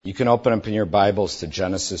You can open up in your Bibles to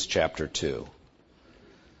Genesis chapter 2.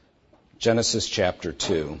 Genesis chapter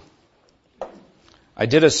 2. I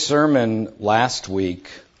did a sermon last week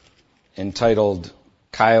entitled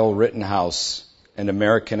Kyle Rittenhouse and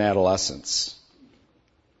American Adolescence.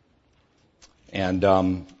 And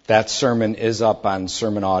that sermon is up on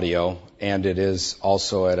Sermon Audio, and it is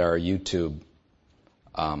also at our YouTube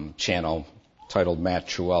channel titled Matt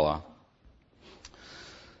Truella.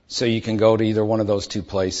 So you can go to either one of those two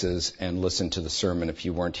places and listen to the sermon if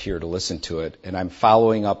you weren't here to listen to it. And I'm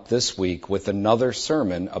following up this week with another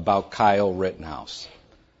sermon about Kyle Rittenhouse.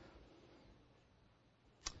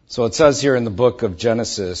 So it says here in the book of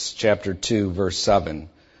Genesis, chapter 2, verse 7,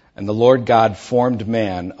 "And the Lord God formed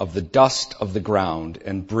man of the dust of the ground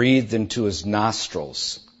and breathed into his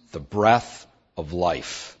nostrils the breath of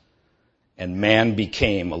life, and man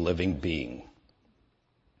became a living being."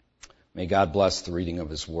 May God bless the reading of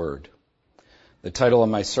His Word. The title of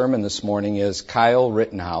my sermon this morning is Kyle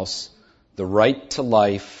Rittenhouse, The Right to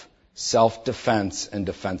Life, Self-Defense, and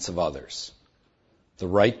Defense of Others. The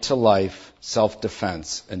right to life,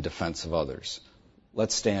 self-defense, and defense of others.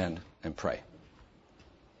 Let's stand and pray.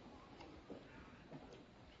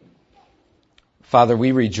 Father,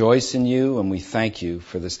 we rejoice in You and we thank You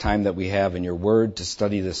for this time that we have in Your Word to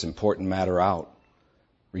study this important matter out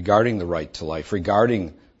regarding the right to life,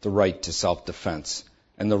 regarding the right to self-defense,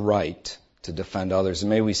 and the right to defend others. And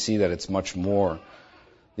may we see that it's much more.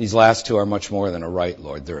 These last two are much more than a right,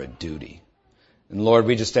 Lord. They're a duty. And Lord,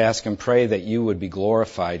 we just ask and pray that You would be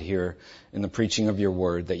glorified here in the preaching of Your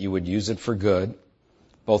Word, that You would use it for good,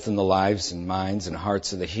 both in the lives and minds and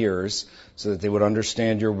hearts of the hearers, so that they would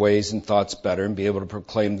understand Your ways and thoughts better and be able to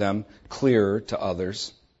proclaim them clearer to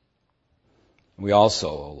others. We also,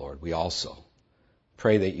 oh Lord, we also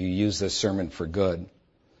pray that You use this sermon for good,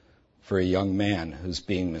 for a young man who's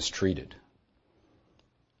being mistreated,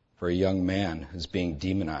 for a young man who's being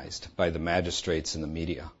demonized by the magistrates and the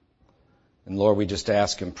media. And Lord, we just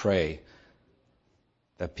ask and pray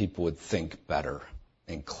that people would think better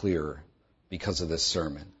and clearer because of this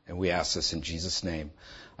sermon. And we ask this in Jesus' name.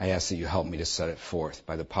 I ask that You help me to set it forth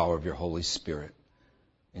by the power of Your Holy Spirit.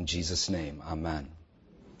 In Jesus' name, amen.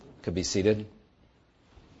 Could be seated.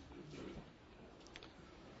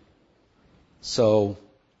 So,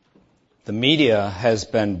 the media has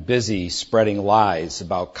been busy spreading lies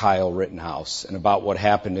about Kyle Rittenhouse and about what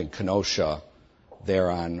happened in Kenosha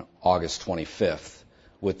there on August 25th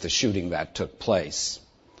with the shooting that took place.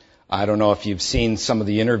 I don't know if you've seen some of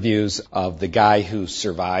the interviews of the guy who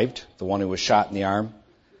survived, the one who was shot in the arm.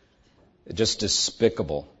 Just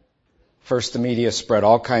despicable. First, the media spread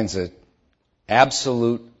all kinds of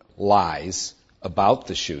absolute lies about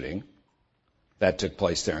the shooting that took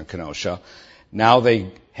place there in Kenosha. Now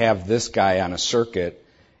they have this guy on a circuit,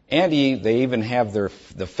 and they even have the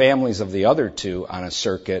families of the other two on a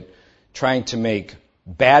circuit trying to make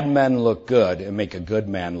bad men look good and make a good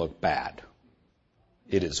man look bad.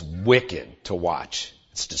 It is wicked to watch.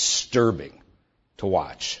 It's disturbing to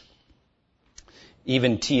watch.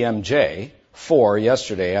 Even TMJ4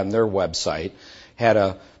 yesterday on their website had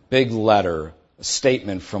a big letter, a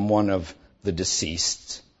statement from one of the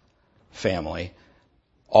deceased family,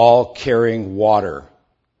 all carrying water.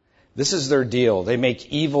 This is their deal. They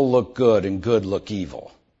make evil look good and good look evil.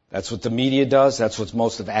 That's what the media does. That's what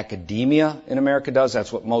most of academia in America does.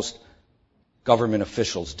 That's what most government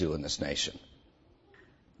officials do in this nation.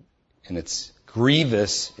 And it's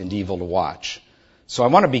grievous and evil to watch. So I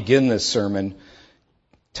want to begin this sermon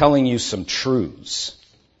telling you some truths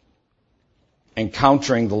and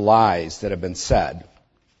countering the lies that have been said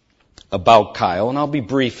about Kyle. And I'll be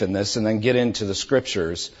brief in this and then get into the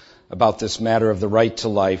scriptures about this matter of the right to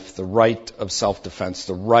life, the right of self-defense,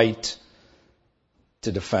 the right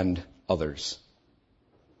to defend others.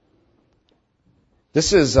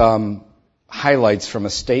 This is highlights from a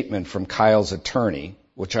statement from Kyle's attorney,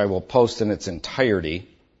 which I will post in its entirety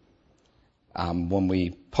when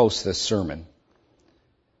we post this sermon.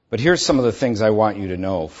 But here's some of the things I want you to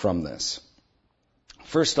know from this.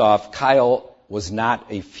 First off, Kyle was not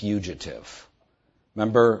a fugitive.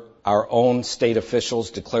 Remember, our own state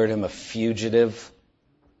officials declared him a fugitive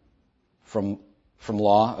from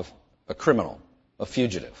law, a criminal, a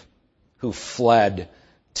fugitive, who fled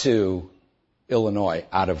to Illinois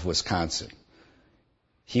out of Wisconsin.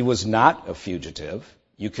 He was not a fugitive.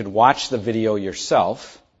 You can watch the video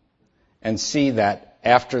yourself and see that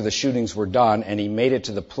after the shootings were done and he made it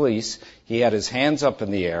to the police, he had his hands up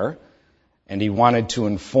in the air and he wanted to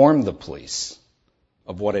inform the police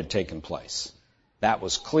of what had taken place. That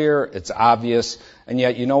was clear, it's obvious, and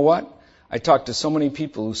yet you know what? I talked to so many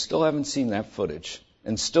people who still haven't seen that footage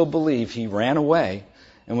and still believe he ran away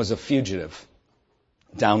and was a fugitive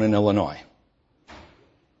down in Illinois.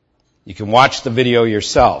 You can watch the video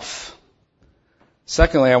yourself.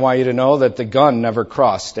 Secondly, I want you to know that the gun never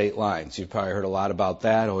crossed state lines. You've probably heard a lot about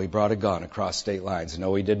that. Oh, he brought a gun across state lines.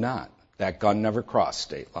 No, he did not. That gun never crossed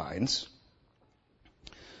state lines.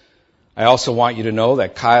 I also want you to know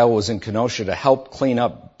that Kyle was in Kenosha to help clean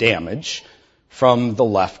up damage from the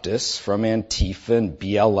leftists, from Antifa and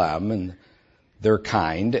BLM and their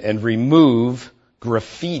kind, and remove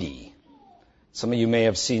graffiti. Some of you may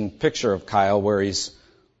have seen a picture of Kyle where he's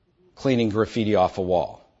cleaning graffiti off a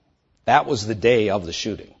wall. That was the day of the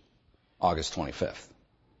shooting, August 25th.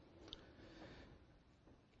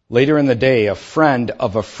 Later in the day, a friend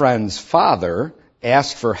of a friend's father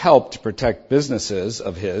asked for help to protect businesses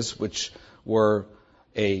of his, which were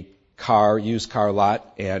a used car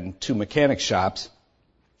lot and 2 mechanic shops,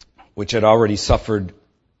 which had already suffered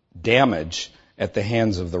damage at the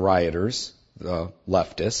hands of the rioters, the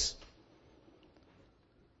leftists.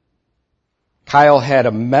 Kyle had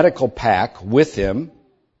a medical pack with him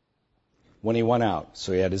when he went out.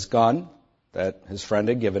 So he had his gun that his friend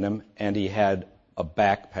had given him, and he had a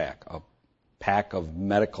backpack, a pack of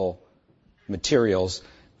medical materials,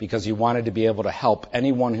 because he wanted to be able to help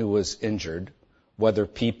anyone who was injured, whether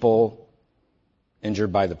people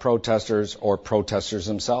injured by the protesters or protesters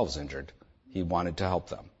themselves injured. He wanted to help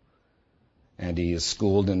them. And he is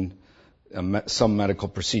schooled in some medical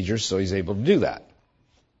procedures, so he's able to do that.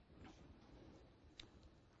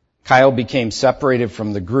 Kyle became separated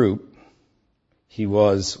from the group he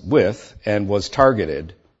was with and was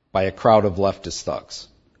targeted by a crowd of leftist thugs.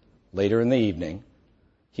 Later in the evening,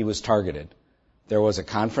 he was targeted. There was a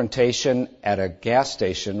confrontation at a gas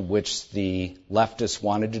station which the leftists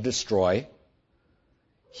wanted to destroy.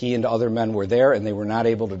 He and other men were there, and they were not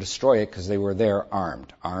able to destroy it because they were there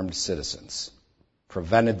armed citizens.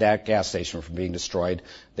 Prevented that gas station from being destroyed.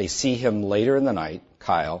 They see him later in the night,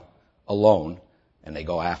 Kyle, alone, and they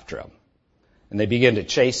go after him. And they begin to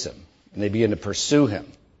chase him, and they begin to pursue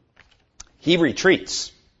him. He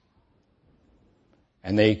retreats,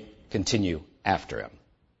 and they continue after him.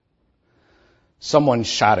 Someone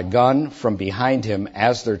shot a gun from behind him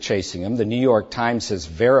as they're chasing him. The New York Times has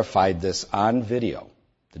verified this on video.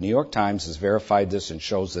 The New York Times has verified this and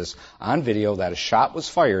shows this on video that a shot was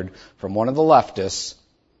fired from one of the leftists.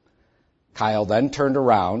 Kyle then turned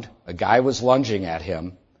around. A guy was lunging at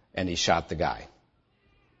him, and he shot the guy.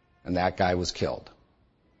 And that guy was killed.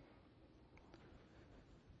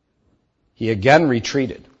 He again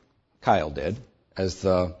retreated, Kyle did, as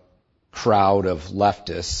the crowd of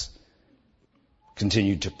leftists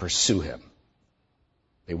continued to pursue him.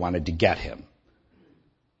 They wanted to get him.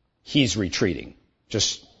 He's retreating,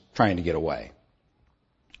 just trying to get away.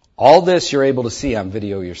 All this you're able to see on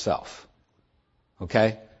video yourself.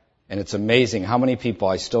 Okay? And it's amazing how many people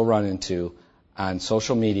I still run into on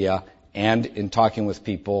social media and in talking with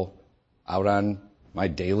people out on my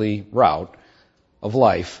daily route of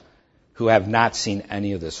life who have not seen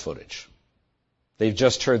any of this footage. They've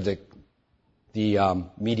just heard the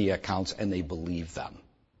media accounts and they believe them.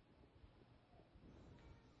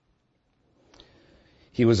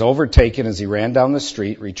 He was overtaken as he ran down the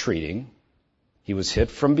street retreating. He was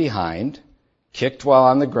hit from behind, kicked while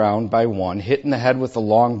on the ground by one, hit in the head with a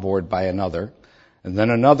longboard by another, and then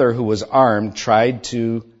another who was armed tried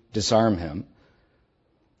to disarm him.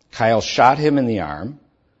 Kyle shot him in the arm,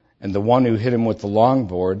 and the one who hit him with the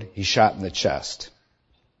longboard, he shot in the chest.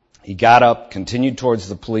 He got up, continued towards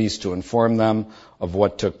the police to inform them of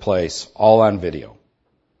what took place, all on video.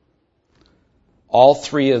 All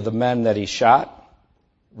 3 of the men that he shot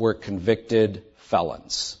were convicted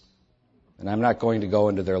felons. And I'm not going to go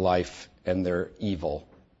into their life and their evil.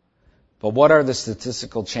 But what are the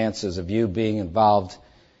statistical chances of you being involved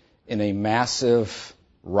in a massive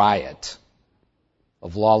riot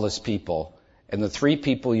of lawless people, and the 3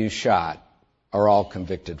 people you shot are all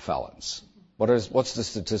convicted felons? What's the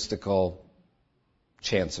statistical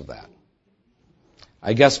chance of that?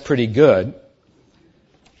 I guess pretty good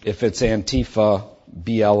if it's Antifa,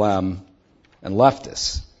 BLM, and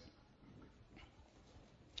leftists.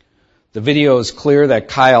 The video is clear that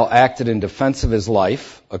Kyle acted in defense of his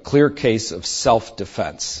life, a clear case of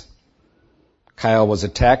self-defense. Kyle was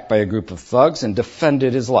attacked by a group of thugs and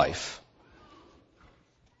defended his life.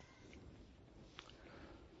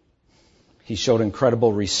 He showed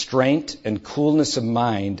incredible restraint and coolness of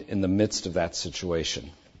mind in the midst of that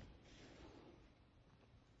situation.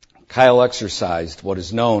 Kyle exercised what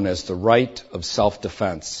is known as the right of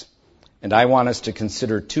self-defense. And I want us to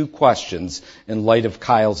consider 2 questions in light of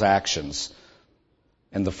Kyle's actions.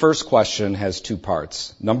 And the first question has 2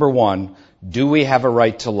 parts. Number 1, Do we have a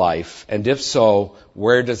right to life? And if so,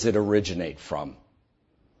 where does it originate from?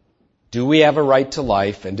 Do we have a right to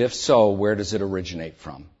life? And if so, where does it originate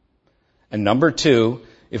from? And number two,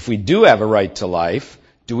 if we do have a right to life,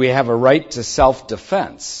 do we have a right to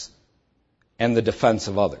self-defense and the defense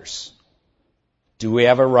of others? Do we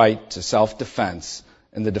have a right to self-defense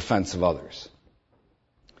and the defense of others?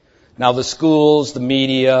 Now, the schools, the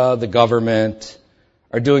media, the government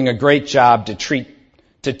are doing a great job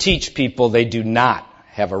to teach people they do not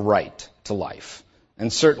have a right to life,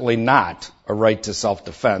 and certainly not a right to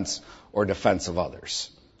self-defense or defense of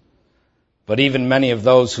others. But even many of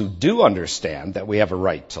those who do understand that we have a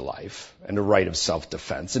right to life and a right of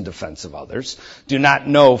self-defense and defense of others do not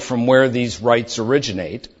know from where these rights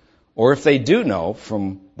originate, or if they do know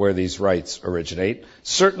from where these rights originate,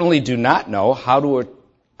 certainly do not know how to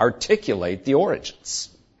articulate the origins.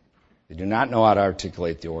 They do not know how to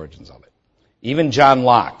articulate the origins of it. Even John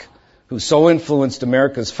Locke, who so influenced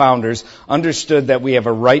America's founders, understood that we have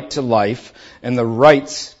a right to life and the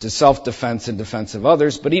rights to self-defense and defense of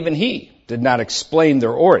others, but even he did not explain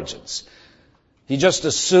their origins. He just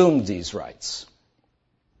assumed these rights,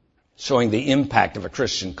 showing the impact of a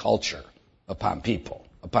Christian culture upon people,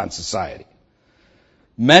 upon society.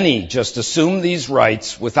 Many just assume these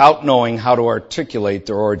rights without knowing how to articulate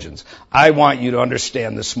their origins. I want you to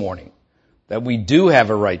understand this morning that we do have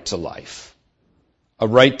a right to life, a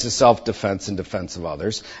right to self-defense and defense of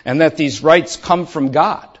others, and that these rights come from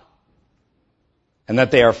God, and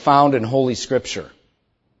that they are found in Holy Scripture.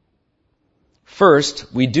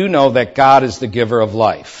 First, we do know that God is the giver of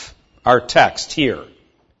life. Our text here,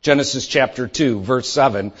 Genesis chapter 2, verse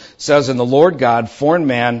 7, says, "And the Lord God formed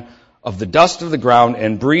man of the dust of the ground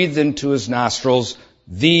and breathed into his nostrils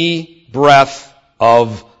the breath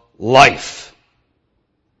of life.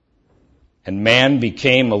 And man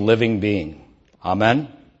became a living being." Amen.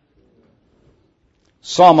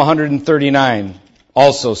 Psalm 139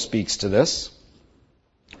 also speaks to this.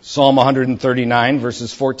 Psalm 139,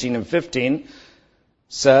 verses 14 and 15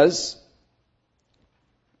 says,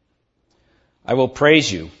 "I will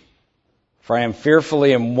praise you, for I am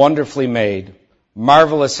fearfully and wonderfully made.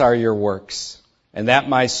 Marvelous are your works, and that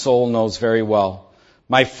my soul knows very well.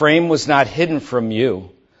 My frame was not hidden from you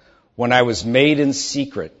when I was made in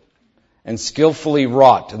secret and skillfully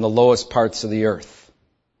wrought in the lowest parts of the earth."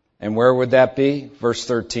 And where would that be? Verse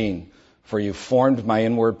 13, "For you formed my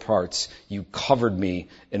inward parts. You covered me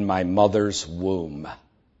in my mother's womb."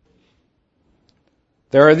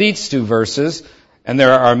 There are these two verses, and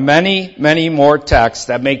there are many, many more texts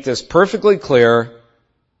that make this perfectly clear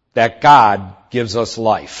that God gives us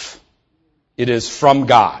life. It is from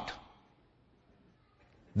God.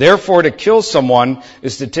 Therefore, to kill someone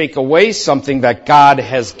is to take away something that God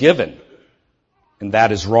has given, and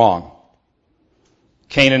that is wrong.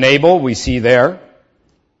 Cain and Abel, we see there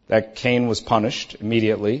that Cain was punished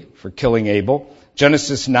immediately for killing Abel.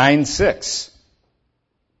 Genesis 9:6.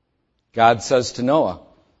 God says to Noah,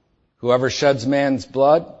 "Whoever sheds man's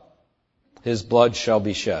blood, his blood shall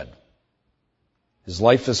be shed. His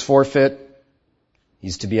life is forfeit.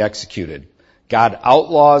 He's to be executed." God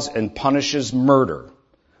outlaws and punishes murder,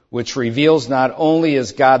 which reveals not only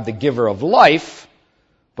is God the giver of life,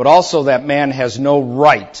 but also that man has no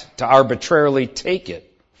right to arbitrarily take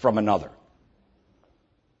it from another.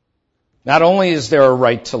 Not only is there a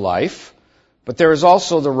right to life, but there is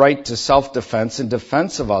also the right to self-defense and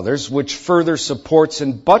defense of others, which further supports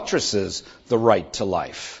and buttresses the right to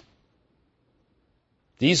life.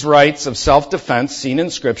 These rights of self-defense seen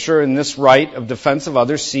in Scripture and this right of defense of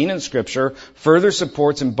others seen in Scripture further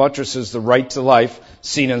supports and buttresses the right to life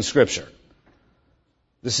seen in Scripture.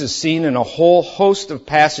 This is seen in a whole host of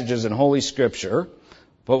passages in Holy Scripture,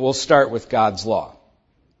 but we'll start with God's law.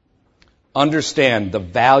 Understand the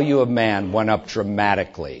value of man went up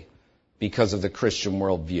dramatically because of the Christian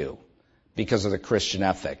worldview, because of the Christian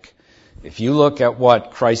ethic. If you look at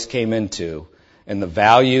what Christ came into and the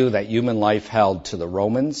value that human life held to the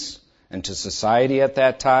Romans and to society at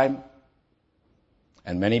that time,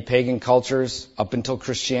 and many pagan cultures up until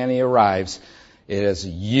Christianity arrives, it is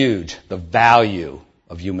huge. The value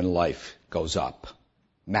of human life goes up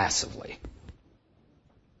massively.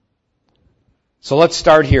 So let's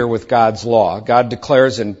start here with God's law. God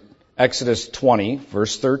declares in Exodus 20,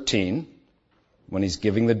 verse 13, when he's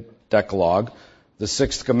giving the Decalogue, the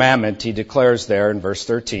sixth commandment, he declares there in verse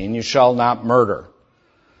 13, "You shall not murder."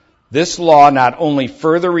 This law not only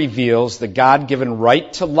further reveals the God-given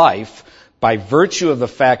right to life by virtue of the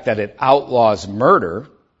fact that it outlaws murder,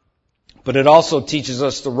 but it also teaches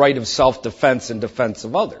us the right of self-defense and defense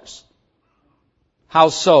of others. How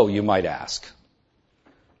so, you might ask?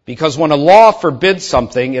 Because when a law forbids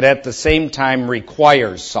something, it at the same time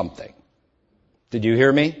requires something. Did you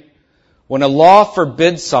hear me? When a law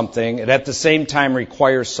forbids something, it at the same time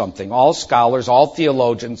requires something. All scholars, all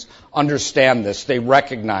theologians understand this. They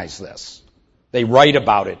recognize this. They write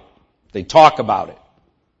about it. They talk about it.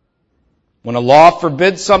 When a law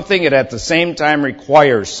forbids something, it at the same time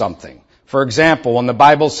requires something. For example, when the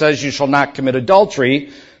Bible says you shall not commit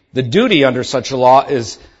adultery, the duty under such a law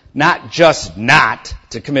is not just not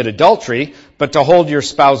to commit adultery, but to hold your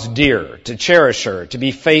spouse dear, to cherish her, to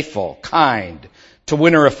be faithful, kind, to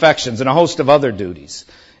win her affections, and a host of other duties.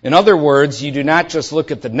 In other words, you do not just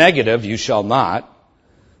look at the negative, you shall not,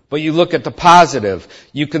 but you look at the positive.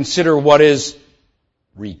 You consider what is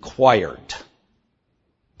required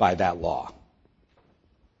by that law.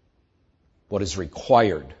 What is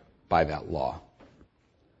required by that law.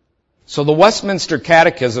 So the Westminster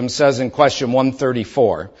Catechism says in question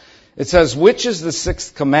 134, it says, which is the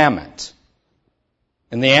sixth commandment?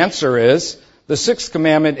 And the answer is, the sixth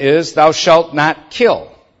commandment is, thou shalt not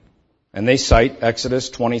kill. And they cite Exodus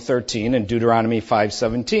 20:13 and Deuteronomy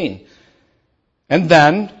 5:17. And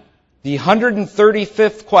then, the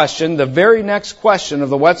 135th question, the very next question of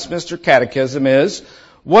the Westminster Catechism is,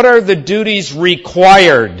 what are the duties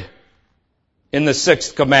required in the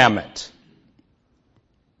sixth commandment?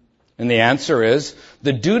 And the answer is,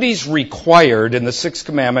 the duties required in the sixth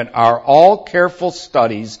commandment are all careful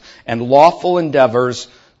studies and lawful endeavors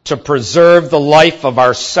to preserve the life of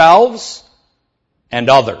ourselves and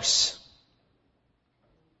others.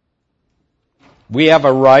 We have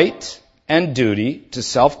a right and duty to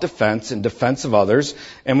self-defense and defense of others,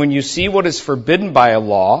 and when you see what is forbidden by a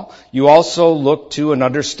law, you also look to and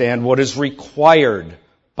understand what is required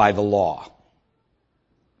by the law.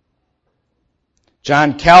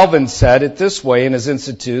 John Calvin said it this way in his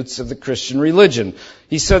Institutes of the Christian Religion.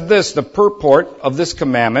 He said this, the purport of this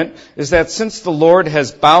commandment is that since the Lord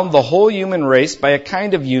has bound the whole human race by a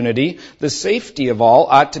kind of unity, the safety of all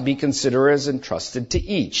ought to be considered as entrusted to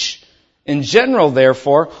each. In general,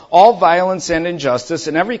 therefore, all violence and injustice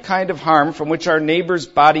and every kind of harm from which our neighbor's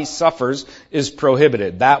body suffers is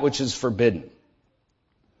prohibited, that which is forbidden.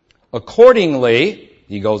 Accordingly,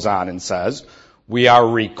 he goes on and says, we are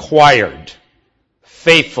required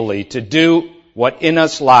faithfully to do what in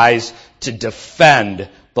us lies to defend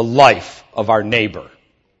the life of our neighbor,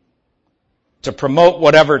 to promote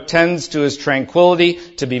whatever tends to his tranquility,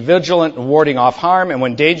 to be vigilant in warding off harm, and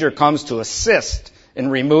when danger comes, to assist in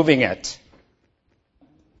removing it.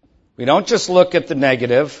 We don't just look at the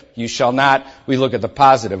negative, you shall not, we look at the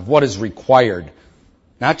positive, what is required.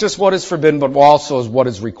 Not just what is forbidden, but also what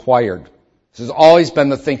is required. This has always been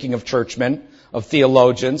the thinking of churchmen, of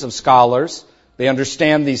theologians, of scholars. They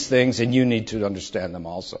understand these things, and you need to understand them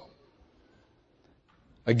also.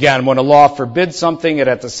 Again, when a law forbids something, it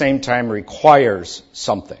at the same time requires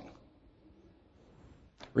something.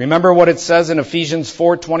 Remember what it says in Ephesians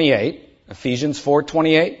 4:28. Ephesians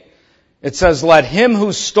 4:28. It says, let him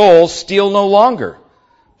who stole steal no longer,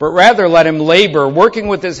 but rather let him labor, working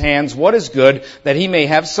with his hands what is good, that he may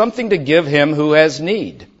have something to give him who has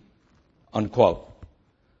need. Unquote.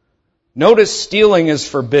 Notice stealing is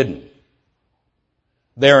forbidden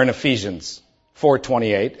there in Ephesians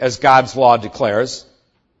 4:28, as God's law declares,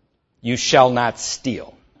 you shall not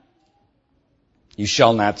steal. You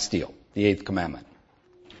shall not steal, the eighth commandment.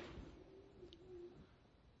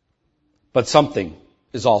 But something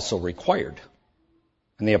is also required.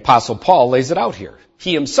 And the Apostle Paul lays it out here.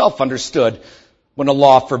 He himself understood when a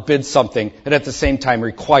law forbids something, it at the same time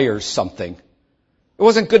requires something. It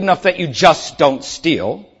wasn't good enough that you just don't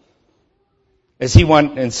steal. As he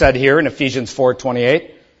went and said here in Ephesians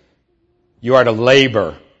 4:28, you are to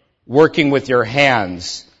labor, working with your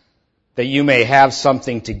hands, that you may have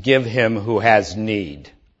something to give him who has need.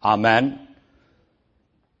 Amen?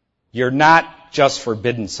 You're not just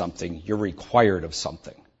forbidden something, you're required of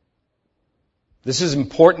something. This is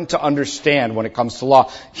important to understand when it comes to law.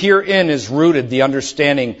 Herein is rooted the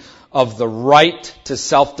understanding of the right to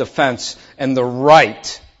self-defense and the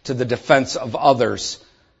right to the defense of others,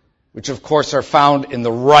 which of course are found in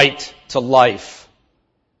the right to life.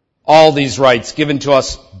 All these rights given to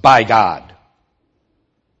us by God.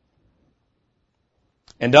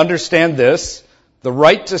 And understand this, the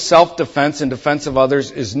right to self-defense and defense of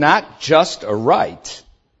others is not just a right.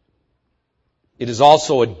 It is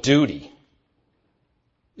also a duty.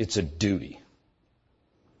 It's a duty.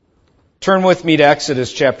 Turn with me to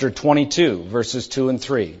Exodus chapter 22, verses 2 and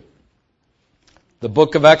 3. The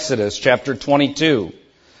book of Exodus, chapter 22,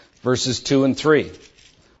 verses 2 and 3.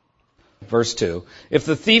 verse 2, if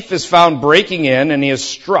the thief is found breaking in and he is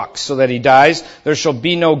struck so that he dies, there shall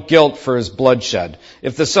be no guilt for his bloodshed.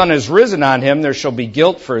 If the sun has risen on him, there shall be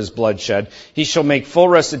guilt for his bloodshed. He shall make full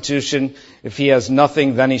restitution. If he has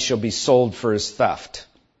nothing, then he shall be sold for his theft.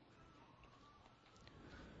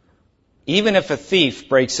 Even if a thief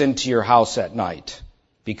breaks into your house at night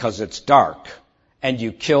because it's dark and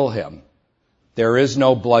you kill him, there is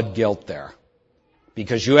no blood guilt there.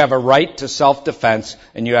 Because you have a right to self-defense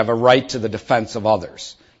and you have a right to the defense of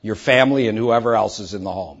others, your family and whoever else is in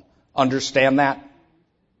the home. Understand that?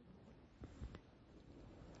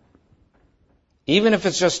 Even if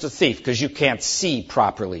it's just a thief, because you can't see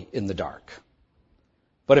properly in the dark.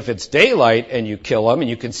 But if it's daylight and you kill him and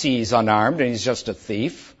you can see he's unarmed and he's just a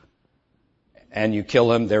thief and you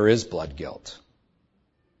kill him, there is blood guilt.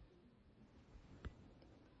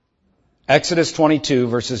 Exodus 22,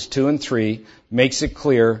 verses 2 and 3, makes it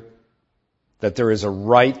clear that there is a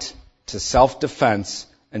right to self-defense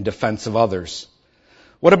and defense of others.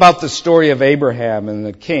 What about the story of Abraham and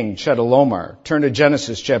the king, Chedorlaomer? Turn to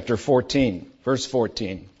Genesis chapter 14, verse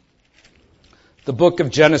 14. The book of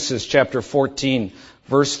Genesis chapter 14,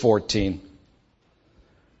 verse 14.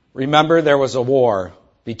 Remember, there was a war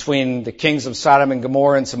between the kings of Sodom and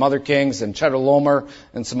Gomorrah and some other kings, and Chedorlaomer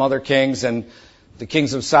and some other kings, and the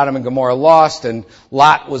kings of Sodom and Gomorrah lost, and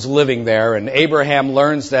Lot was living there, and Abraham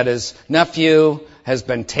learns that his nephew has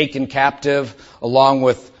been taken captive along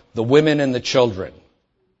with the women and the children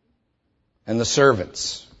and the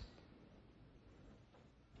servants.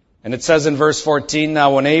 And it says in verse 14,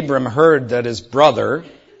 now when Abram heard that his brother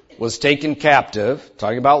was taken captive,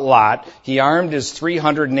 talking about Lot, he armed his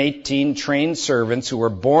 318 trained servants who were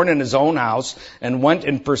born in his own house and went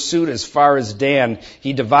in pursuit as far as Dan.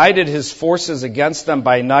 He divided his forces against them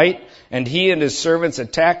by night, and he and his servants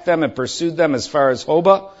attacked them and pursued them as far as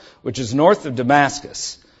Hobah, which is north of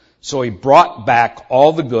Damascus. So he brought back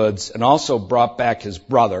all the goods and also brought back his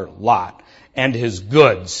brother Lot and his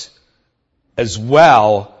goods, as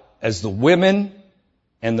well as the women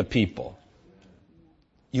and the people.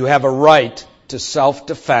 You have a right to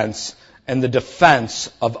self-defense and the defense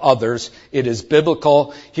of others. It is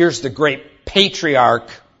biblical. Here's the great patriarch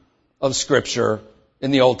of Scripture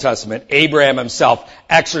in the Old Testament, Abraham himself,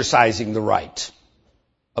 exercising the right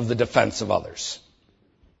of the defense of others.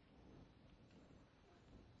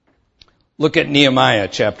 Look at Nehemiah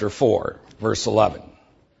chapter 4, verse 11.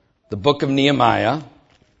 The book of Nehemiah,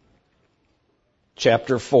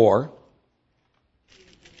 chapter 4,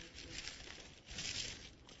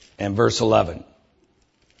 and verse 11.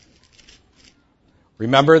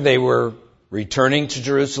 Remember, they were returning to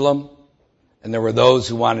Jerusalem, and there were those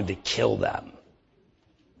who wanted to kill them.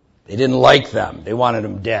 They didn't like them. They wanted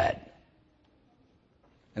them dead.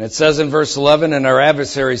 And it says in verse 11, and our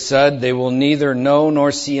adversary said, they will neither know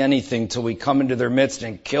nor see anything till we come into their midst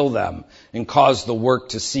and kill them and cause the work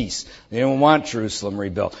to cease. They didn't want Jerusalem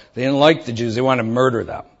rebuilt. They didn't like the Jews. They wanted to murder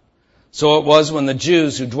them. So it was when the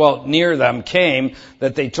Jews who dwelt near them came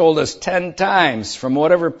that they told us 10 times, from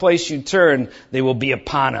whatever place you turn, they will be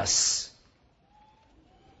upon us.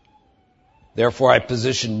 Therefore I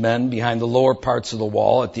positioned men behind the lower parts of the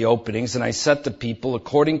wall at the openings, and I set the people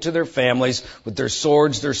according to their families with their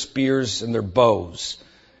swords, their spears, and their bows.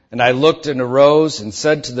 And I looked and arose and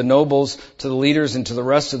said to the nobles, to the leaders, and to the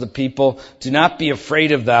rest of the people, do not be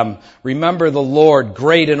afraid of them. Remember the Lord,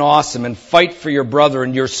 great and awesome, and fight for your brother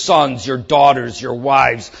and your sons, your daughters, your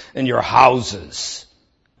wives, and your houses.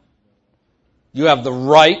 You have the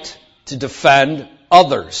right to defend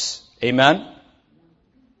others. Amen?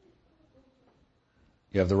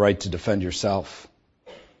 You have the right to defend yourself.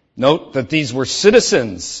 Note that these were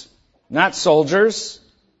citizens, not soldiers.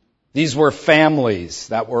 These were families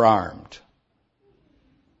that were armed.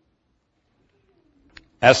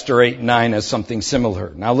 Esther 8:9 has something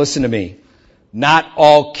similar. Now listen to me. Not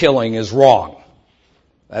all killing is wrong.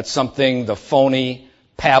 That's something the phony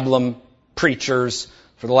pablum preachers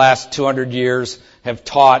for the last 200 years have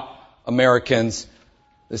taught Americans,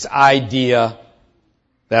 this idea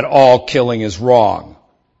that all killing is wrong.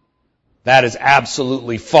 That is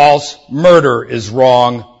absolutely false. Murder is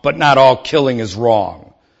wrong, but not all killing is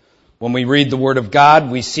wrong. When we read the Word of God,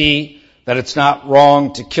 we see that it's not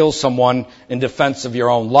wrong to kill someone in defense of your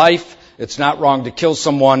own life. It's not wrong to kill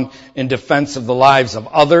someone in defense of the lives of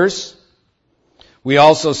others. We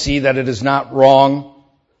also see that it is not wrong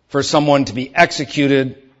for someone to be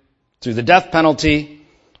executed through the death penalty.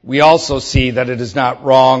 We also see that it is not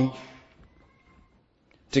wrong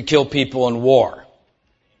to kill people in war.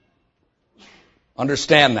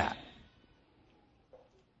 Understand that.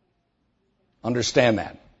 Understand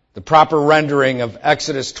that. The proper rendering of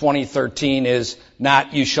Exodus 20:13 is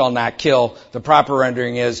not "you shall not kill." The proper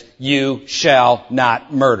rendering is "you shall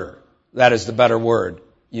not murder." That is the better word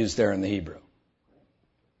used there in the Hebrew.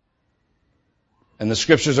 And the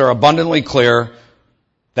scriptures are abundantly clear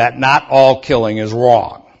that not all killing is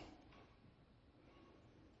wrong.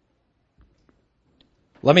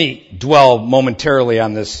 Let me dwell momentarily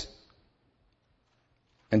on this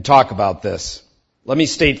and talk about this. Let me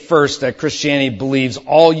state first that Christianity believes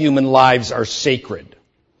all human lives are sacred.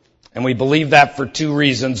 And we believe that for two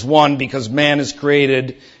reasons. One, because man is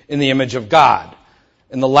created in the image of God.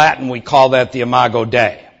 In the Latin, we call that the Imago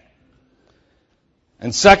Dei.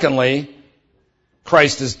 And secondly,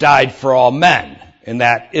 Christ has died for all men, in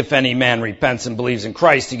that if any man repents and believes in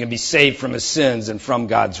Christ, he can be saved from his sins and from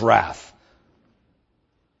God's wrath.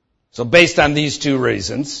 So based on these two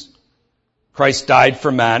reasons, Christ died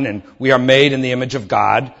for men, and we are made in the image of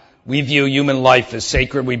God. We view human life as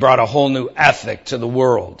sacred. We brought a whole new ethic to the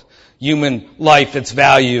world. Human life, its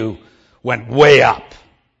value went way up.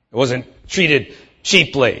 It wasn't treated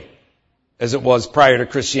cheaply as it was prior to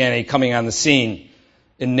Christianity coming on the scene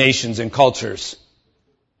in nations and cultures.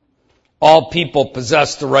 All people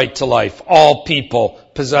possess the right to life. All people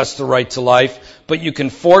possess the right to life, but you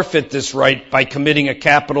can forfeit this right by committing a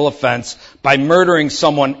capital offense. By murdering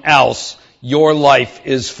someone else, your life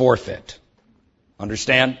is forfeit.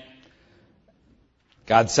 Understand?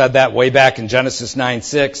 God said that way back in Genesis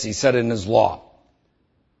 9:6. He said it in his law.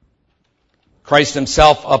 Christ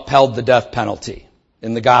himself upheld the death penalty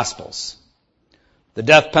in the Gospels. The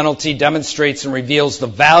death penalty demonstrates and reveals the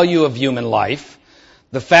value of human life.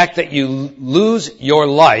 The fact that you lose your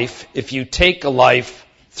life if you take a life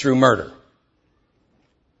through murder.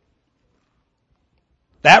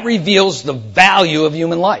 That reveals the value of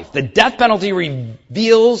human life. The death penalty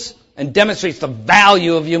reveals and demonstrates the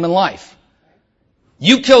value of human life.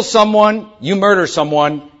 You kill someone, you murder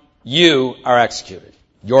someone, you are executed.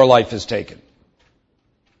 Your life is taken.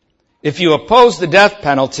 If you oppose the death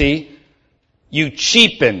penalty, you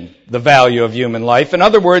cheapen the value of human life. In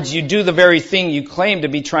other words, you do the very thing you claim to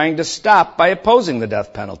be trying to stop by opposing the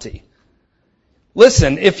death penalty.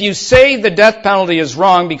 Listen, if you say the death penalty is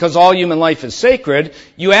wrong because all human life is sacred,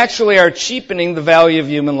 you actually are cheapening the value of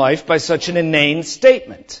human life by such an inane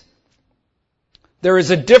statement. There is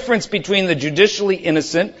a difference between the judicially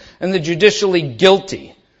innocent and the judicially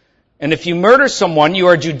guilty. And if you murder someone, you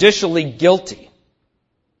are judicially guilty.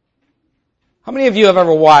 How many of you have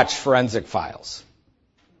ever watched Forensic Files?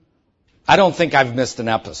 I don't think I've missed an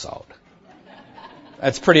episode.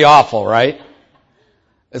 That's pretty awful, right?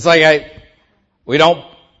 It's like we don't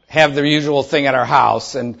have the usual thing at our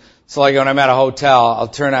house, and so like when I'm at a hotel, I'll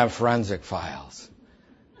turn on Forensic Files.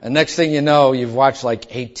 And next thing you know, you've watched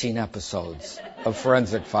like 18 episodes of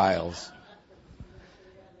Forensic Files.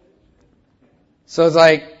 So it's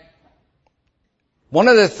like, one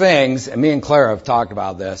of the things, and me and Clara have talked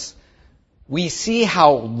about this, we see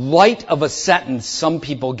how light of a sentence some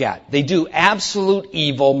people get. They do absolute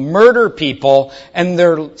evil, murder people, and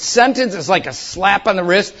their sentence is like a slap on the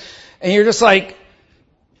wrist, and you're just like,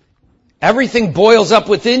 everything boils up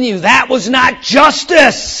within you. That was not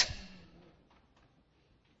justice!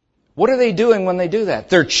 What are they doing when they do that?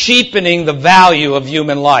 They're cheapening the value of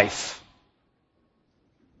human life.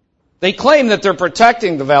 They claim that they're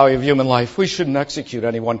protecting the value of human life. We shouldn't execute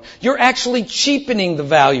anyone. You're actually cheapening the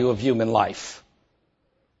value of human life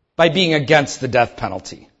by being against the death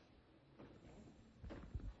penalty.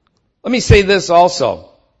 Let me say this also.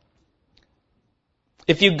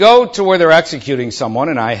 If you go to where they're executing someone,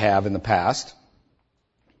 and I have in the past,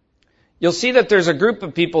 you'll see that there's a group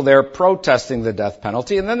of people there protesting the death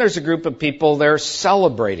penalty, and then there's a group of people there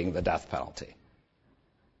celebrating the death penalty.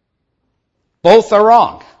 Both are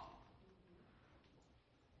wrong.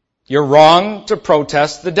 You're wrong to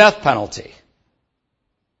protest the death penalty.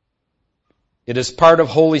 It is part of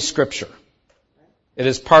Holy Scripture. It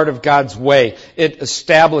is part of God's way.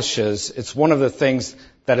 It's one of the things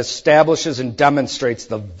that establishes and demonstrates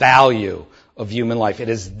the value of human life. It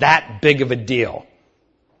is that big of a deal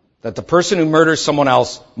that the person who murders someone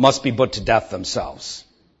else must be put to death themselves.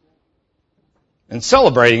 And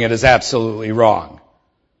celebrating it is absolutely wrong.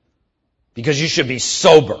 Because you should be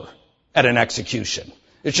sober at an execution.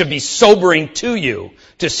 It should be sobering to you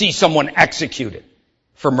to see someone executed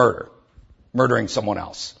for murdering someone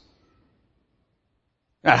else.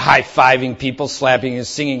 Not high-fiving people, slapping and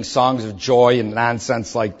singing songs of joy and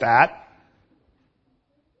nonsense like that.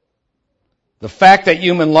 The fact that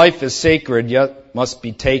human life is sacred yet must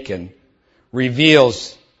be taken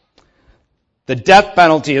reveals the death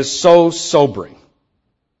penalty is so sobering.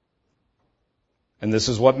 And this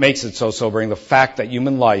is what makes it so sobering, the fact that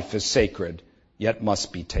human life is sacred, yet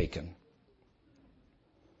must be taken.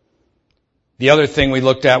 The other thing we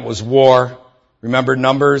looked at was war. Remember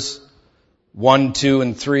Numbers 1, 2,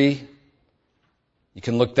 and 3? You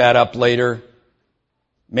can look that up later.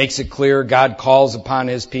 Makes it clear God calls upon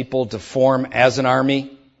His people to form as an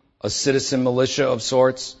army, a citizen militia of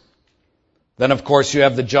sorts. Then, of course, you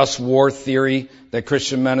have the just war theory that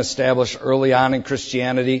Christian men established early on in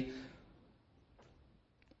Christianity,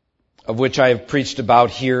 of which I have preached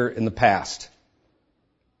about here in the past.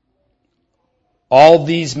 All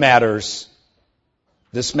these matters,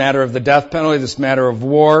 this matter of the death penalty, this matter of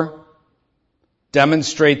war,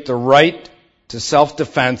 demonstrate the right to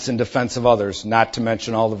self-defense and defense of others, not to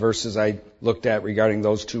mention all the verses I looked at regarding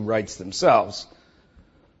those two rights themselves.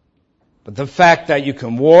 But the fact that you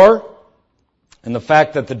can war and the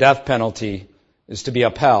fact that the death penalty is to be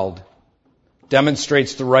upheld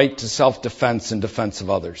demonstrates the right to self-defense and defense of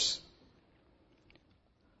others.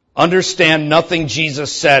 Understand nothing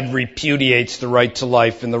Jesus said repudiates the right to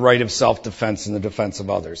life and the right of self-defense and the defense of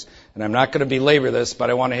others. And I'm not going to belabor this, but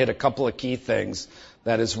I want to hit a couple of key things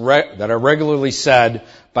that are regularly said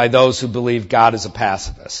by those who believe God is a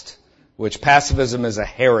pacifist, which pacifism is a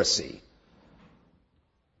heresy.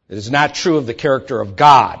 It is not true of the character of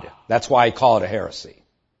God. That's why I call it a heresy.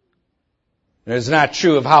 And it is not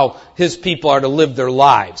true of how His people are to live their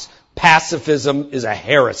lives. Pacifism is a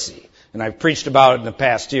heresy. And I've preached about it in the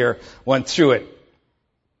past year, went through it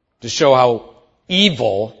to show how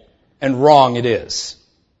evil and wrong it is.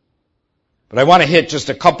 But I want to hit just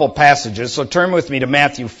a couple passages, so turn with me to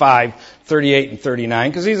Matthew 5, 38 and 39,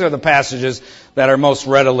 because these are the passages that are most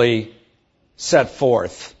readily set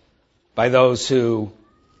forth by those who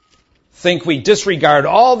think we disregard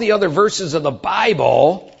all the other verses of the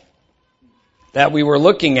Bible that we were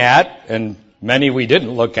looking at, and many we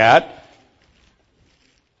didn't look at,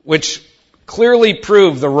 which clearly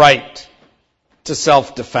prove the right to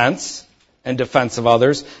self-defense and defense of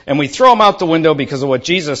others, and we throw them out the window because of what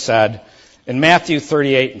Jesus said in Matthew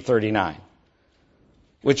 38 and 39,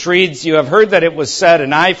 which reads, "You have heard that it was said,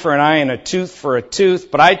 an eye for an eye and a tooth for a tooth,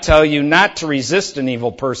 but I tell you not to resist an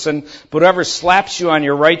evil person, but whoever slaps you on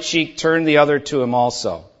your right cheek, turn the other to him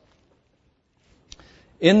also."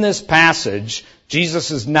 In this passage,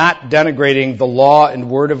 Jesus is not denigrating the law and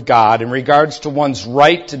word of God in regards to one's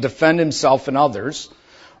right to defend himself and others.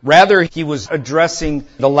 Rather, he was addressing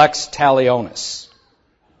the lex talionis,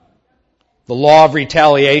 the law of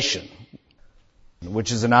retaliation,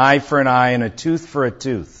 which is an eye for an eye and a tooth for a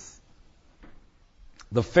tooth.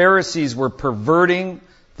 The Pharisees were perverting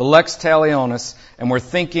the lex talionis and were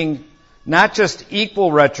thinking not just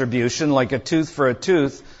equal retribution, like a tooth for a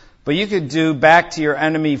tooth, but you could do back to your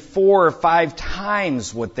enemy 4 or 5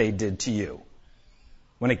 times what they did to you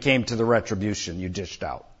when it came to the retribution you dished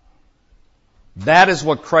out. That is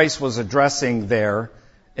what Christ was addressing there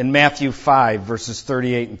in Matthew 5, verses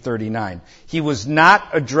 38 and 39. He was not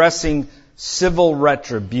addressing civil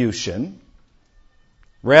retribution.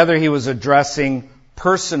 Rather, he was addressing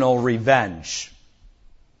personal revenge.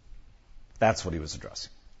 That's what he was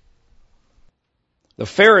addressing. The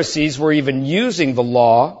Pharisees were even using the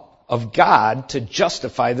law of God to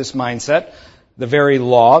justify this mindset, the very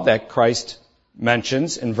law that Christ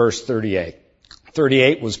mentions in verse 38.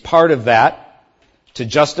 38 was part of that to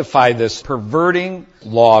justify this perverting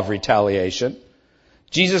law of retaliation.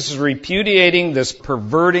 Jesus is repudiating this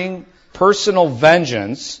perverting personal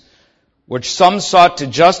vengeance which some sought to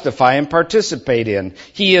justify and participate in.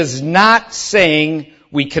 He is not saying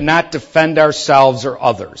we cannot defend ourselves or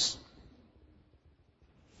others.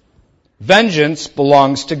 Vengeance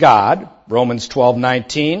belongs to God, Romans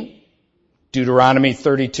 12:19, Deuteronomy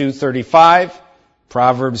 32:35,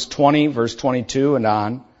 Proverbs 20, verse 22 and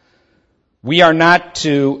on. We are not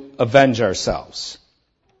to avenge ourselves.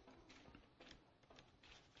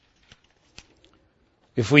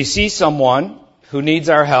 If we see someone who needs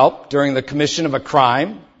our help during the commission of a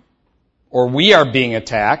crime, or we are being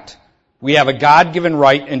attacked, we have a God-given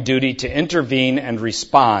right and duty to intervene and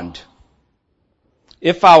respond.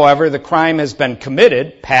 If, however, the crime has been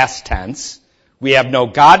committed, past tense, we have no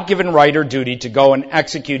God-given right or duty to go and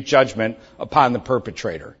execute judgment upon the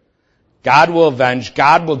perpetrator. God will avenge,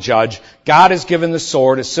 God will judge. God has given the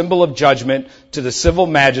sword, a symbol of judgment, to the civil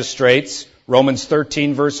magistrates, Romans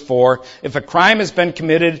 13, verse 4. If a crime has been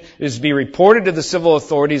committed, it is to be reported to the civil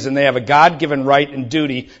authorities, and they have a God-given right and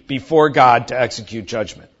duty before God to execute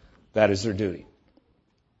judgment. That is their duty.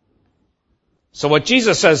 So what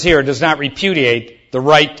Jesus says here does not repudiate the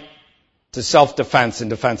right to self-defense and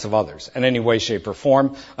defense of others in any way, shape, or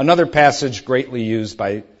form. Another passage greatly used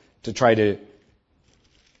to try to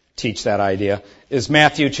teach that idea, is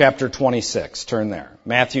Matthew chapter 26. Turn there.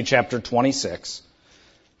 Matthew chapter 26.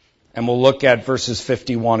 And we'll look at verses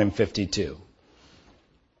 51 and 52.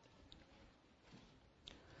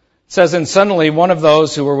 It says, "And suddenly one of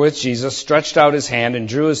those who were with Jesus stretched out his hand and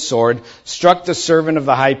drew his sword, struck the servant of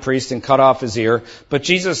the high priest, and cut off his ear. But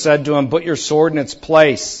Jesus said to him, 'Put your sword in its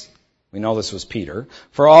place.'" We know this was Peter.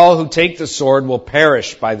 "For all who take the sword will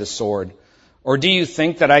perish by the sword. Or do you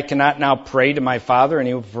think that I cannot now pray to my Father, and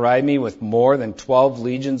he will provide me with more than 12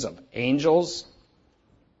 legions of angels?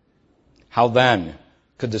 How then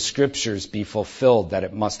could the Scriptures be fulfilled that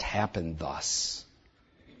it must happen thus?"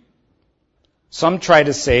 Some try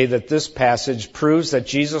to say that this passage proves that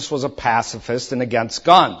Jesus was a pacifist and against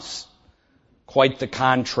guns. Quite the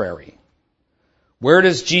contrary. Where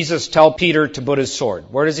does Jesus tell Peter to put his sword?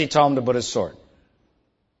 Where does he tell him to put his sword?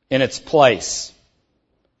 In its place.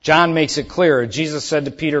 John makes it clear. Jesus said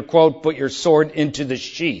to Peter, quote, "Put your sword into the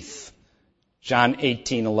sheath." John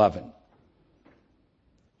 18:11.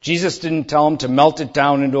 Jesus didn't tell him to melt it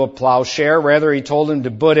down into a plowshare. Rather, he told him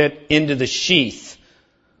to put it into the sheath.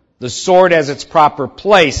 The sword has its proper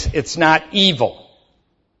place. It's not evil.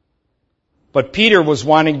 But Peter was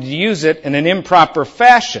wanting to use it in an improper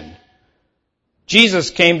fashion.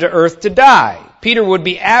 Jesus came to earth to die. Peter would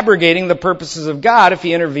be abrogating the purposes of God if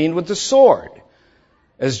he intervened with the sword.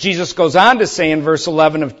 As Jesus goes on to say in verse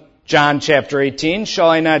 11 of John chapter 18, "Shall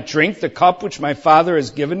I not drink the cup which my Father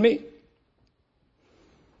has given me?"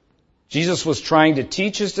 Jesus was trying to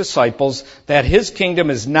teach his disciples that his kingdom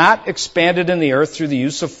is not expanded in the earth through the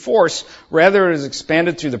use of force. Rather, it is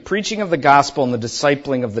expanded through the preaching of the gospel and the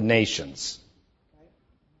discipling of the nations.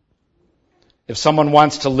 If someone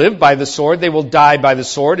wants to live by the sword, they will die by the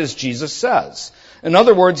sword, as Jesus says. In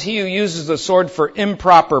other words, he who uses the sword for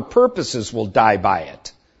improper purposes will die by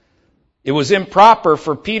it. It was improper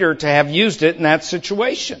for Peter to have used it in that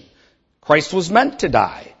situation. Christ was meant to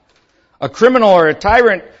die. A criminal or a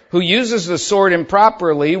tyrant who uses the sword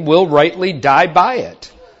improperly will rightly die by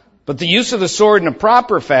it. But the use of the sword in a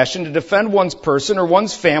proper fashion to defend one's person or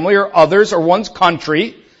one's family or others or one's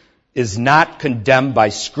country is not condemned by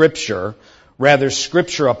Scripture. Rather,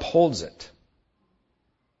 Scripture upholds it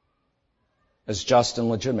as just and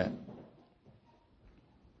legitimate.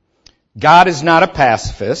 God is not a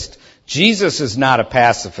pacifist. Jesus is not a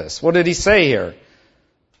pacifist. What did he say here?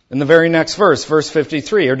 In the very next verse, verse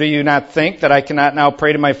 53, "Or do you not think that I cannot now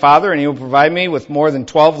pray to my Father, and he will provide me with more than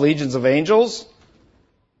 12 legions of angels?"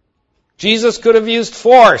 Jesus could have used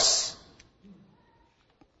force.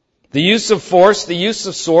 The use of force, the use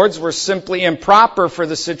of swords were simply improper for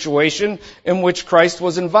the situation in which Christ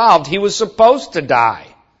was involved. He was supposed to die.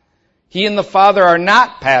 He and the Father are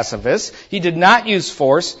not pacifists. He did not use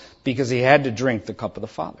force because he had to drink the cup of the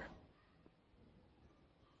Father.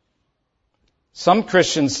 Some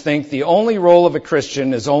Christians think the only role of a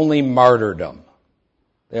Christian is only martyrdom.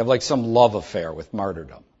 They have like some love affair with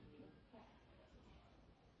martyrdom.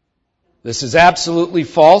 This is absolutely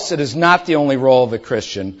false. It is not the only role of a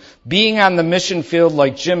Christian. Being on the mission field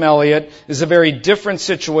like Jim Elliot is a very different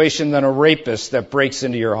situation than a rapist that breaks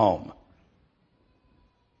into your home.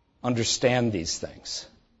 Understand these things.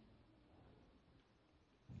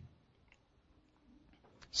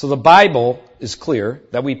 So the Bible is clear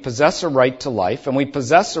that we possess a right to life and we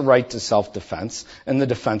possess a right to self-defense and the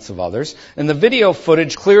defense of others. And the video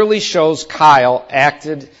footage clearly shows Kyle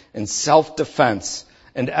acted in self-defense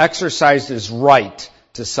and exercised his right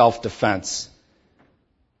to self-defense.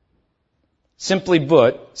 Simply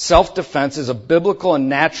put, self-defense is a biblical and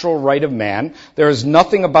natural right of man. There is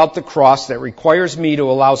nothing about the cross that requires me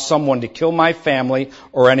to allow someone to kill my family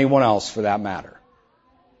or anyone else for that matter.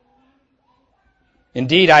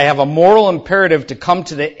 Indeed, I have a moral imperative to come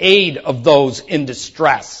to the aid of those in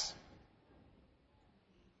distress.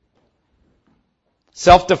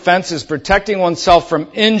 Self-defense is protecting oneself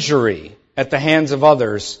from injury at the hands of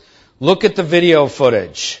others. Look at the video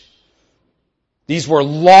footage. These were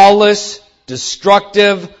lawless,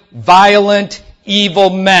 destructive, violent, evil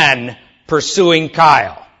men pursuing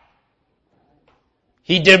Kyle.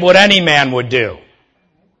 He did what any man would do.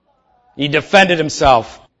 He defended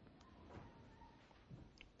himself.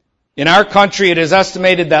 In our country, it is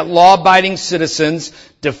estimated that law-abiding citizens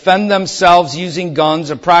defend themselves using guns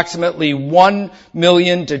approximately 1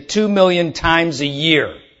 million to 2 million times a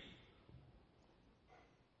year.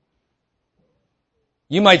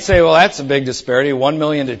 You might say, well, that's a big disparity, 1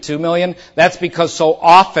 million to 2 million. That's because so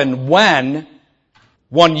often when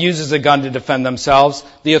one uses a gun to defend themselves,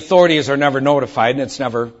 the authorities are never notified and it's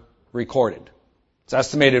never recorded. It's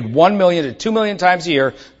estimated 1 million to 2 million times a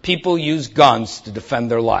year, people use guns to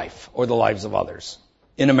defend their life or the lives of others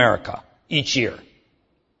in America each year.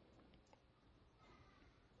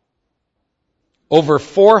 Over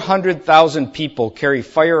 400,000 people carry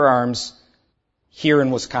firearms here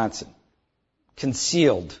in Wisconsin.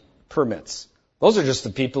 Concealed permits. Those are just the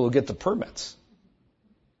people who get the permits.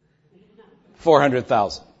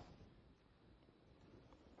 400,000.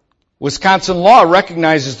 Wisconsin law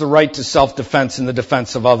recognizes the right to self-defense and the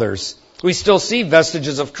defense of others. We still see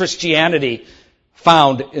vestiges of Christianity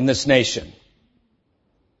found in this nation.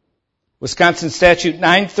 Wisconsin Statute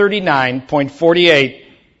 939.48,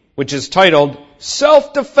 which is titled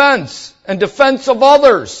Self-Defense and Defense of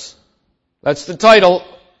Others. That's the title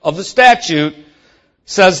of the statute.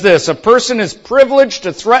 Says this: a person is privileged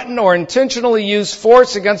to threaten or intentionally use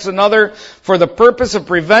force against another for the purpose of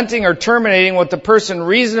preventing or terminating what the person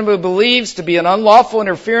reasonably believes to be an unlawful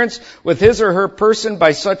interference with his or her person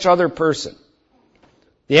by such other person.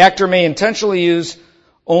 The actor may intentionally use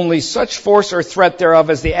only such force or threat thereof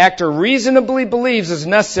as the actor reasonably believes is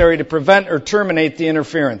necessary to prevent or terminate the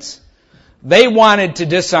interference. They wanted to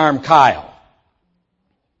disarm Kyle,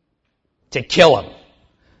 to kill him,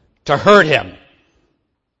 to hurt him.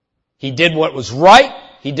 He did what was right.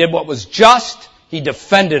 He did what was just. He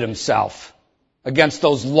defended himself against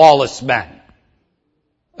those lawless men,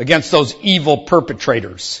 against those evil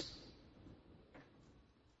perpetrators.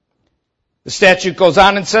 The statute goes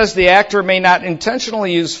on and says the actor may not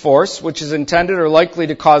intentionally use force which is intended or likely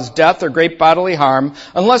to cause death or great bodily harm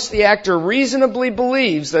unless the actor reasonably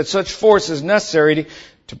believes that such force is necessary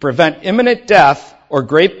to prevent imminent death or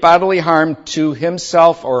great bodily harm to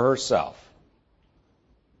himself or herself.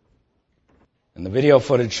 And the video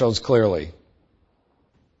footage shows clearly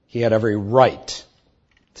he had every right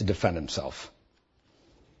to defend himself.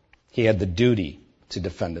 He had the duty to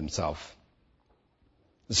defend himself.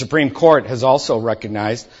 The Supreme Court has also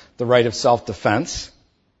recognized the right of self-defense,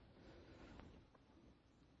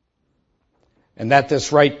 and that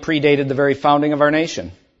this right predated the very founding of our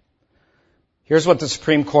nation. Here's what the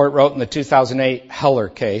Supreme Court wrote in the 2008 Heller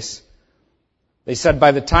case. They said,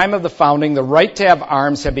 by the time of the founding, the right to have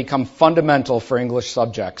arms had become fundamental for English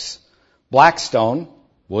subjects. Blackstone,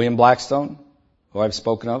 William Blackstone, who I've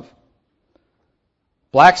spoken of,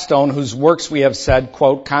 Blackstone, whose works we have said,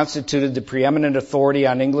 quote, constituted the preeminent authority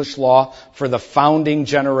on English law for the founding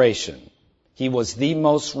generation. He was the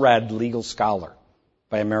most read legal scholar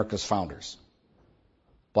by America's founders.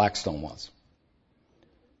 Blackstone was.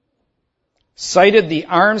 Cited the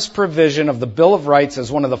arms provision of the Bill of Rights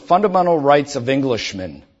as one of the fundamental rights of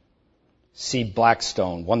Englishmen. See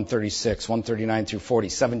Blackstone, 136, 139 through 40,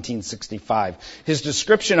 1765. His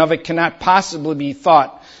description of it cannot possibly be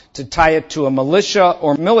thought to tie it to a militia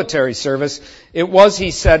or military service. It was,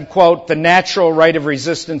 he said, quote, the natural right of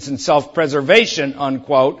resistance and self-preservation,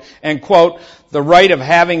 unquote, and, quote, the right of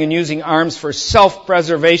having and using arms for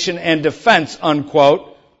self-preservation and defense,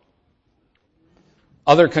 unquote.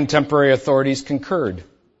 Other contemporary authorities concurred.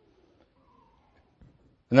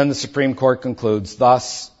 And then the Supreme Court concludes,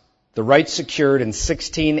 thus, the right secured in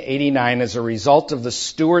 1689 as a result of the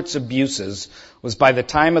Stuarts' abuses was by the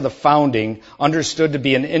time of the founding understood to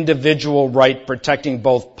be an individual right protecting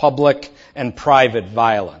both public and private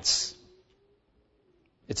violence.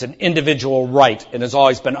 It's an individual right and has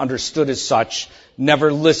always been understood as such.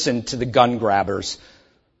 Never listen to the gun grabbers.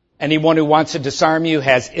 Anyone who wants to disarm you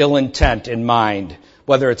has ill intent in mind,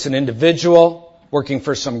 whether it's an individual working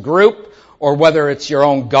for some group or whether it's your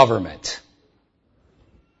own government.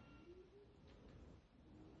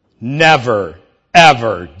 Never,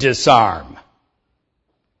 ever disarm.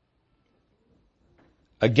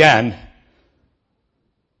 Again,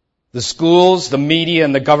 the schools, the media,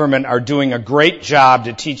 and the government are doing a great job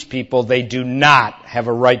to teach people they do not have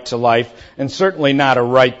a right to life, and certainly not a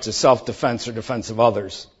right to self-defense or defense of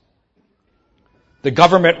others. The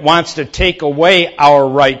government wants to take away our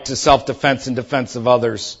right to self-defense and defense of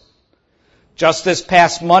others. Just this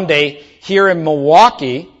past Monday, here in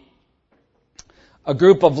Milwaukee, a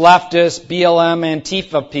group of leftist, BLM,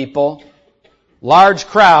 Antifa people, large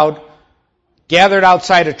crowd, gathered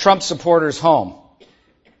outside a Trump supporter's home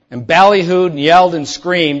and ballyhooed and yelled and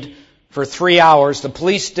screamed for 3 hours. The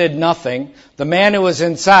police did nothing. The man who was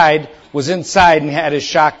inside and had his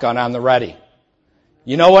shotgun on the ready.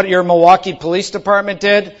 You know what your Milwaukee Police Department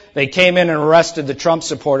did? They came in and arrested the Trump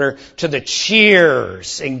supporter to the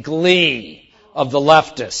cheers and glee of the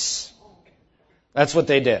leftists. That's what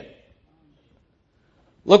they did.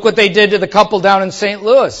 Look what they did to the couple down in St.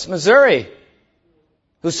 Louis, Missouri,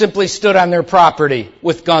 who simply stood on their property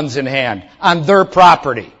with guns in hand. On their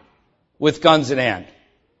property with guns in hand.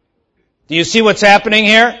 Do you see what's happening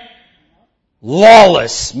here?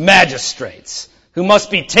 Lawless magistrates who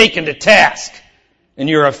must be taken to task. And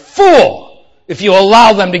you're a fool if you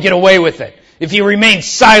allow them to get away with it. if you remain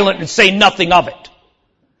silent and say nothing of it.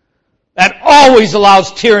 That always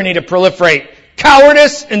allows tyranny to proliferate.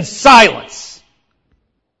 Cowardice and silence.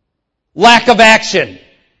 Lack of action.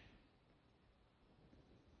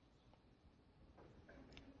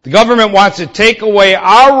 The government wants to take away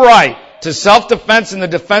our right to self-defense and the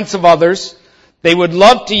defense of others. They would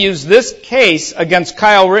love to use this case against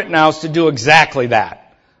Kyle Rittenhouse to do exactly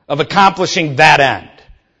that, of accomplishing that end.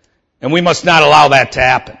 And we must not allow that to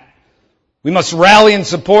happen. We must rally in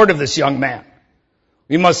support of this young man.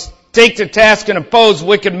 We must take to task and oppose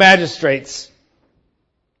wicked magistrates.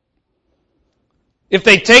 If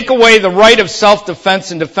they take away the right of self-defense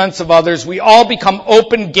and defense of others, we all become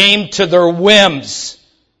open game to their whims,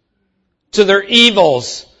 to their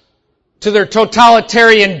evils, to their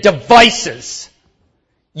totalitarian devices.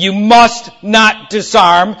 You must not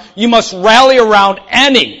disarm. You must rally around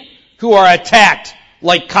any who are attacked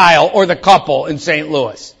like Kyle or the couple in St.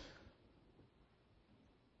 Louis.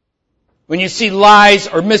 When you see lies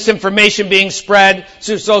or misinformation being spread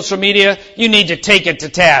through social media, you need to take it to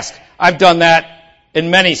task. I've done that in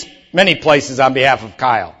many places on behalf of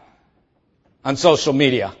Kyle on social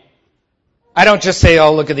media. I don't just say,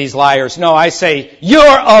 oh, look at these liars. No, I say,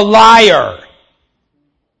 you're a liar.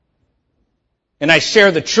 And I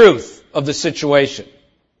share the truth of the situation.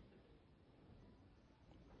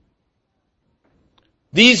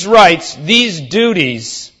 These rights, these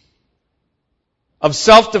duties of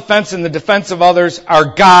self-defense and the defense of others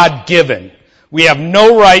are God-given. We have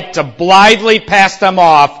no right to blithely pass them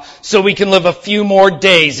off so we can live a few more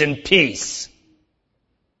days in peace.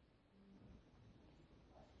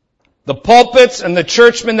 The pulpits and the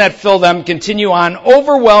churchmen that fill them continue on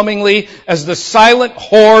overwhelmingly as the silent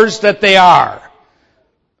whores that they are.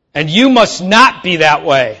 And you must not be that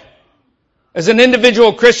way. As an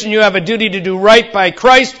individual Christian, you have a duty to do right by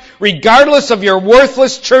Christ, regardless of your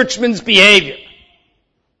worthless churchman's behavior.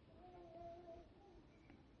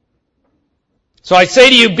 So I say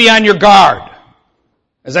to you, be on your guard.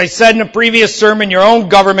 As I said in a previous sermon, your own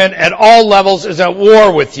government at all levels is at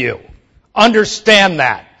war with you. Understand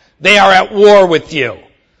that. They are at war with you.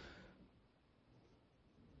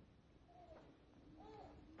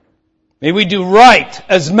 May we do right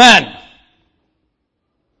as men.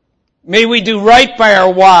 May we do right by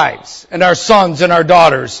our wives and our sons and our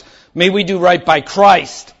daughters. May we do right by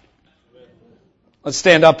Christ. Let's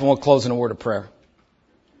stand up and we'll close in a word of prayer.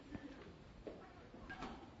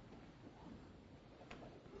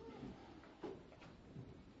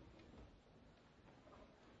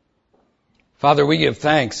 Father, we give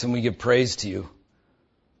thanks and we give praise to you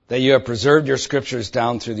that you have preserved your scriptures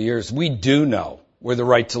down through the years. We do know where the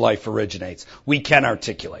right to life originates. We can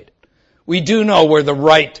articulate it. We do know where the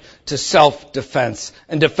right to self-defense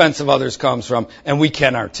and defense of others comes from, and we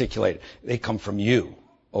can articulate it. They come from you,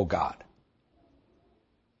 O God.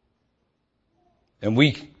 And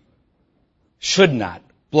we should not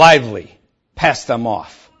blithely pass them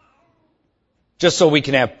off just so we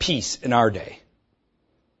can have peace in our day.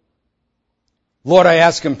 Lord, I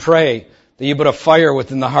ask and pray that you put a fire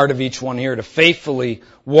within the heart of each one here to faithfully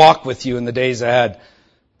walk with you in the days ahead,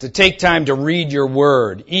 to take time to read your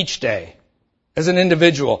word each day as an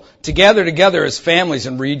individual, to gather together as families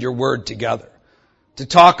and read your word together, to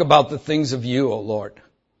talk about the things of you, O Lord,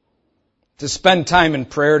 to spend time in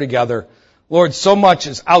prayer together. Lord, so much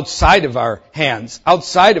is outside of our hands,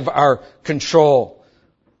 outside of our control.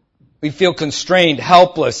 We feel constrained,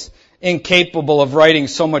 helpless, incapable of righting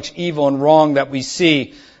so much evil and wrong that we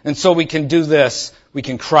see. And so we can do this. We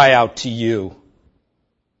can cry out to you.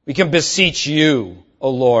 We can beseech you, O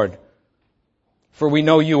Lord. For we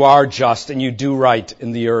know you are just and you do right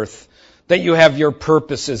in the earth. That you have your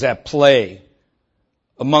purposes at play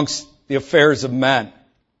amongst the affairs of men.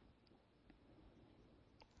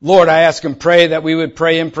 Lord, I ask and pray that we would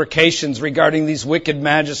pray imprecations regarding these wicked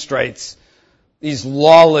magistrates, these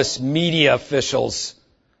lawless media officials,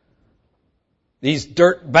 these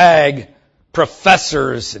dirtbag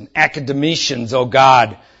professors and academicians, oh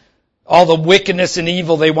God, all the wickedness and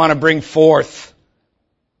evil they want to bring forth.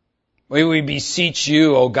 May we beseech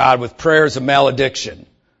you, oh God, with prayers of malediction.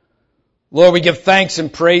 Lord, we give thanks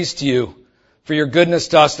and praise to you for your goodness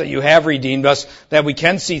to us, that you have redeemed us, that we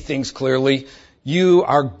can see things clearly. You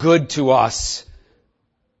are good to us.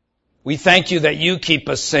 We thank you that you keep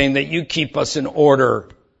us sane, that you keep us in order,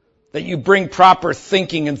 that you bring proper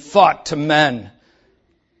thinking and thought to men.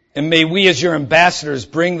 And may we as your ambassadors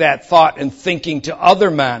bring that thought and thinking to other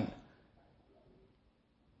men.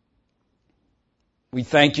 We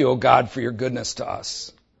thank you, O God, for your goodness to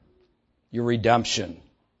us, your redemption,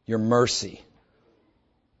 your mercy.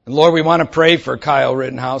 And Lord, we want to pray for Kyle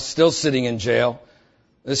Rittenhouse, still sitting in jail.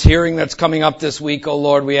 This hearing that's coming up this week, O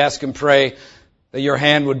Lord, we ask and pray that your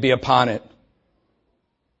hand would be upon it.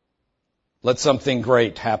 Let something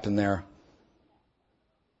great happen there.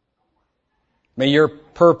 May your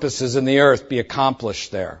purposes in the earth be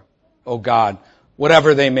accomplished there, O God,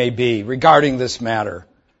 whatever they may be, regarding this matter,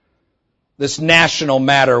 this national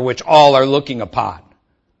matter which all are looking upon.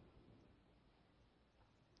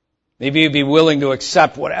 Maybe you'd be willing to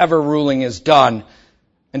accept whatever ruling is done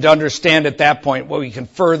and to understand at that point what we can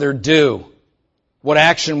further do, what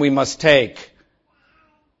action we must take.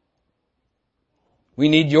 We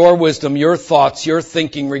need your wisdom, your thoughts, your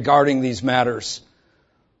thinking regarding these matters.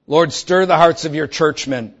 Lord, stir the hearts of your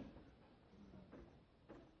churchmen.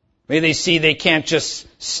 May they see they can't just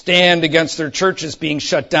stand against their churches being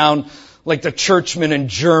shut down like the churchmen in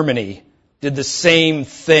Germany did the same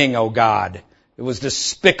thing, O God. It was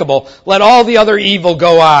despicable. Let all the other evil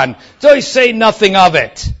go on. So you say nothing of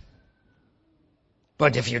it.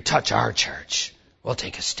 But if you touch our church, we'll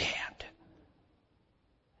take a stand.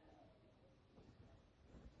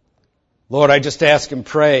 Lord, I just ask and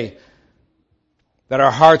pray that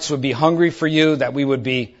our hearts would be hungry for you, that we would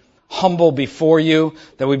be humble before you,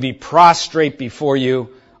 that we'd be prostrate before you,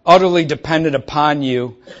 utterly dependent upon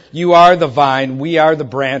you. You are the vine, we are the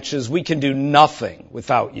branches. We can do nothing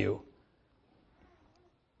without you.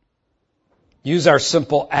 Use our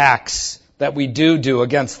simple acts that we do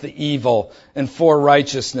against the evil and for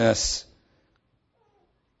righteousness.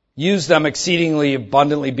 Use them exceedingly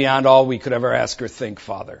abundantly beyond all we could ever ask or think,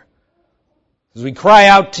 Father. As we cry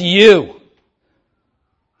out to you,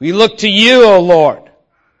 we look to you, O Lord,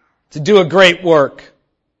 to do a great work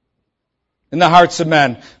in the hearts of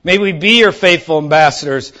men. May we be your faithful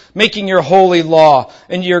ambassadors, making your holy law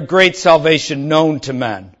and your great salvation known to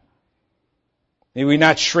men. May we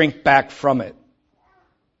not shrink back from it.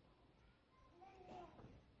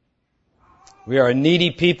 We are a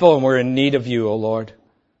needy people and we're in need of you, O Lord.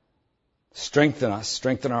 Strengthen us,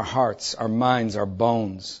 strengthen our hearts, our minds, our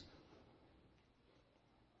bones.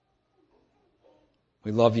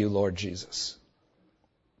 We love you, Lord Jesus.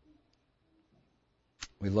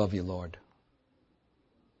 We love you, Lord.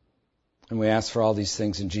 And we ask for all these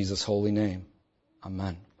things in Jesus' holy name.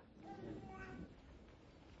 Amen.